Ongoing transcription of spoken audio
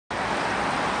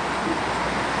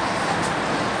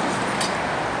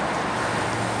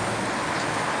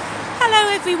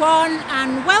everyone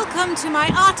and welcome to my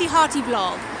Arty Hearty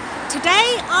vlog.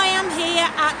 Today I am here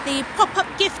at the pop-up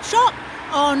gift shop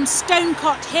on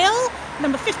Stonecot Hill,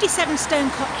 number 57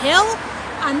 Stonecot Hill,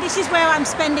 and this is where I'm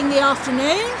spending the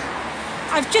afternoon.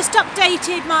 I've just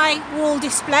updated my wall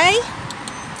display.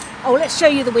 Oh, let's show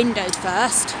you the window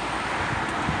first.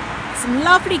 Some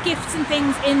lovely gifts and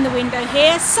things in the window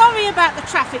here. Sorry about the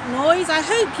traffic noise, I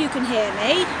hope you can hear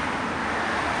me.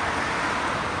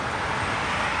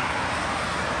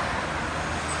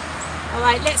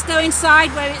 Alright, let's go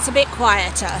inside where it's a bit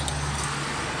quieter.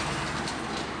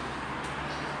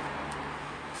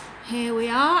 Here we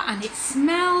are, and it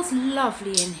smells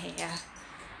lovely in here.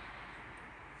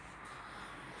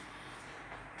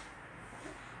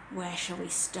 Where shall we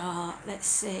start? Let's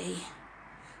see.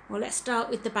 Well, let's start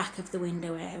with the back of the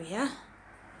window area.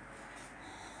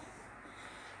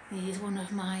 Here's one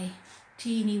of my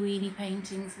teeny weeny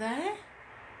paintings there.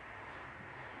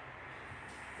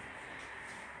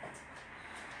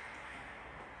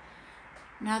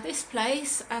 Now this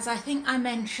place, as I think I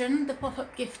mentioned, the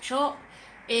pop-up gift shop,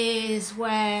 is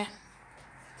where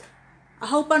a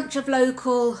whole bunch of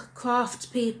local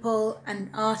craftspeople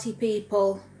and arty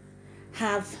people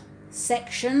have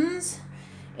sections,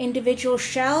 individual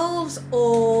shelves,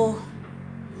 or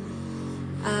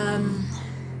a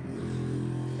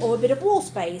bit of wall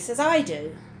space, as I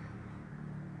do.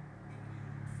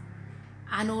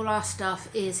 And all our stuff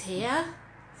is here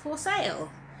for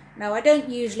sale. Now I don't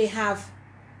usually have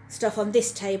stuff on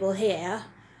this table here,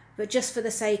 but just for the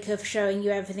sake of showing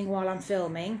you everything while I'm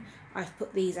filming, I've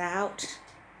put these out,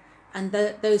 and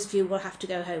those few will have to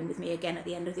go home with me again at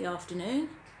the end of the afternoon.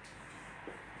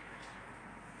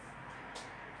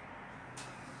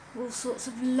 All sorts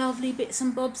of lovely bits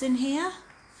and bobs in here.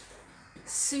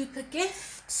 Super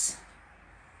gifts.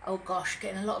 Oh gosh,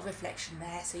 getting a lot of reflection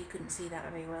there, so you couldn't see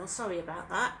that very well. Sorry about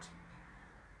that.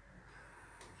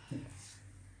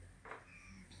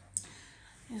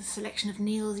 There's a selection of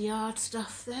Neil's Yard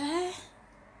stuff there.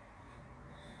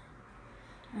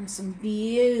 And some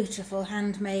beautiful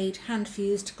handmade,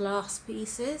 hand-fused glass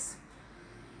pieces.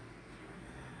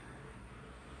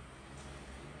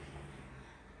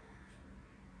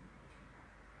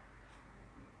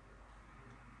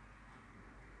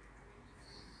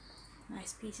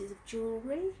 Nice pieces of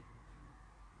jewellery.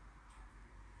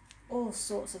 All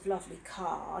sorts of lovely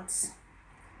cards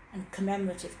and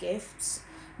commemorative gifts.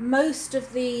 Most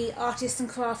of the artists and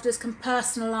crafters can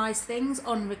personalise things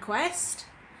on request.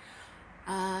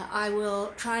 I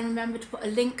will try and remember to put a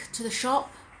link to the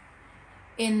shop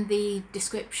in the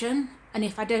description, and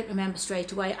if I don't remember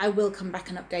straight away, I will come back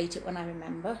and update it when I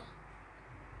remember.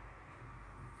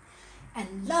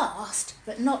 And last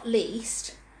but not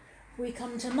least, we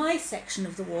come to my section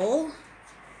of the wall,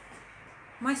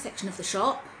 my section of the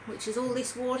shop, which is all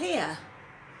this wall here,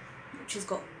 which has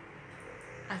got,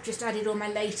 I've just added all my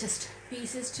latest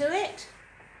pieces to it.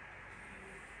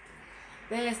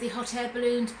 There's the hot air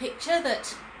balloons picture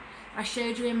that I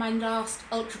showed you in my last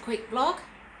ultra quick vlog,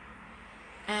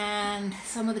 and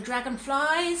some of the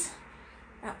dragonflies,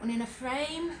 that one in a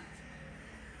frame.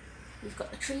 We've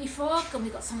got the tree frog, and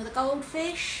we've got some of the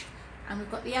goldfish, and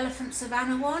we've got the elephant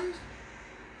savannah one,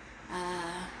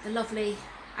 the lovely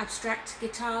abstract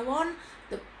guitar one,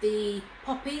 the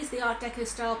poppies, the Art Deco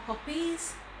style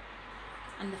poppies,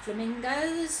 and the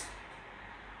flamingos.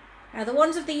 Now the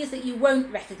ones of these that you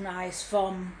won't recognise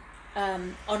from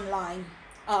online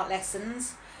art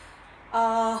lessons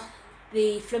are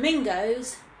the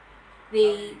flamingos,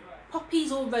 the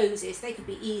poppies or roses, they could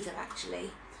be either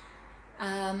actually,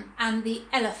 and the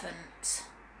elephant,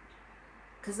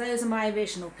 because those are my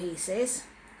original pieces.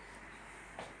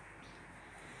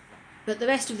 But the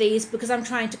rest of these, because I'm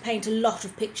trying to paint a lot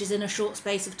of pictures in a short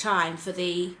space of time for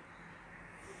the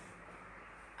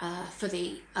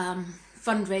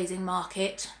fundraising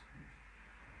market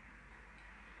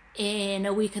in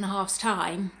a week and a half's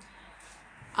time,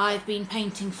 I've been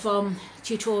painting from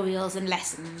tutorials and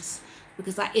lessons,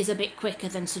 because that is a bit quicker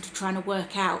than sort of trying to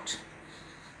work out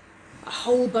a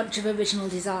whole bunch of original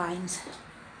designs.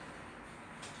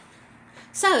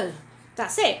 So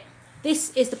that's it.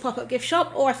 This is the pop-up gift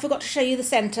shop. Oh, I forgot to show you the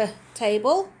centre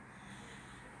table.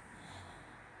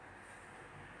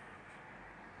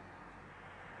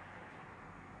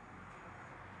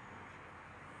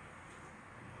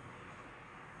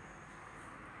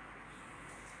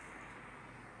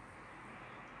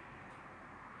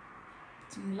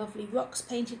 Some lovely rocks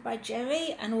painted by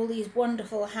Jerry, and all these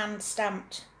wonderful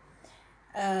hand-stamped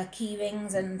key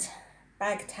rings and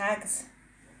bag tags.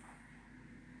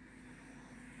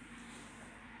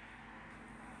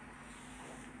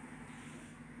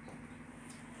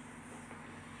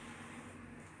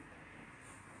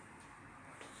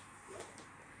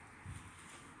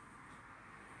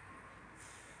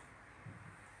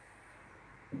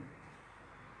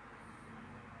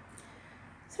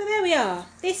 So there we are.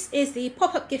 This is the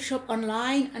pop-up gift shop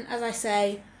online, and as I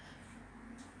say,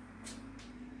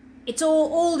 it's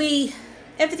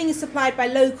everything is supplied by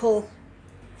local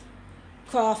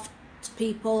craft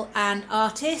people and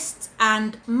artists,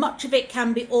 and much of it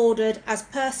can be ordered as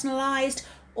personalised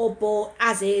or bought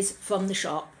as is from the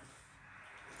shop.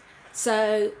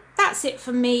 So that's it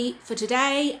from me for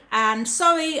today, and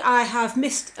sorry I have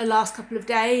missed the last couple of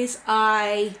days.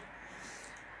 I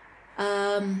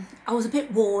was a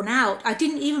bit worn out. I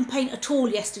didn't even paint at all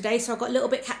yesterday, so I've got a little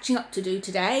bit catching up to do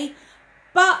today,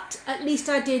 but at least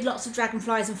I did lots of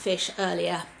dragonflies and fish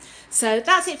earlier. So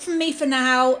that's it from me for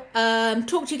now.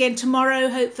 Talk to you again tomorrow,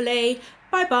 hopefully.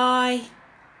 Bye bye.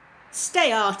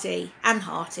 Stay arty and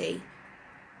hearty.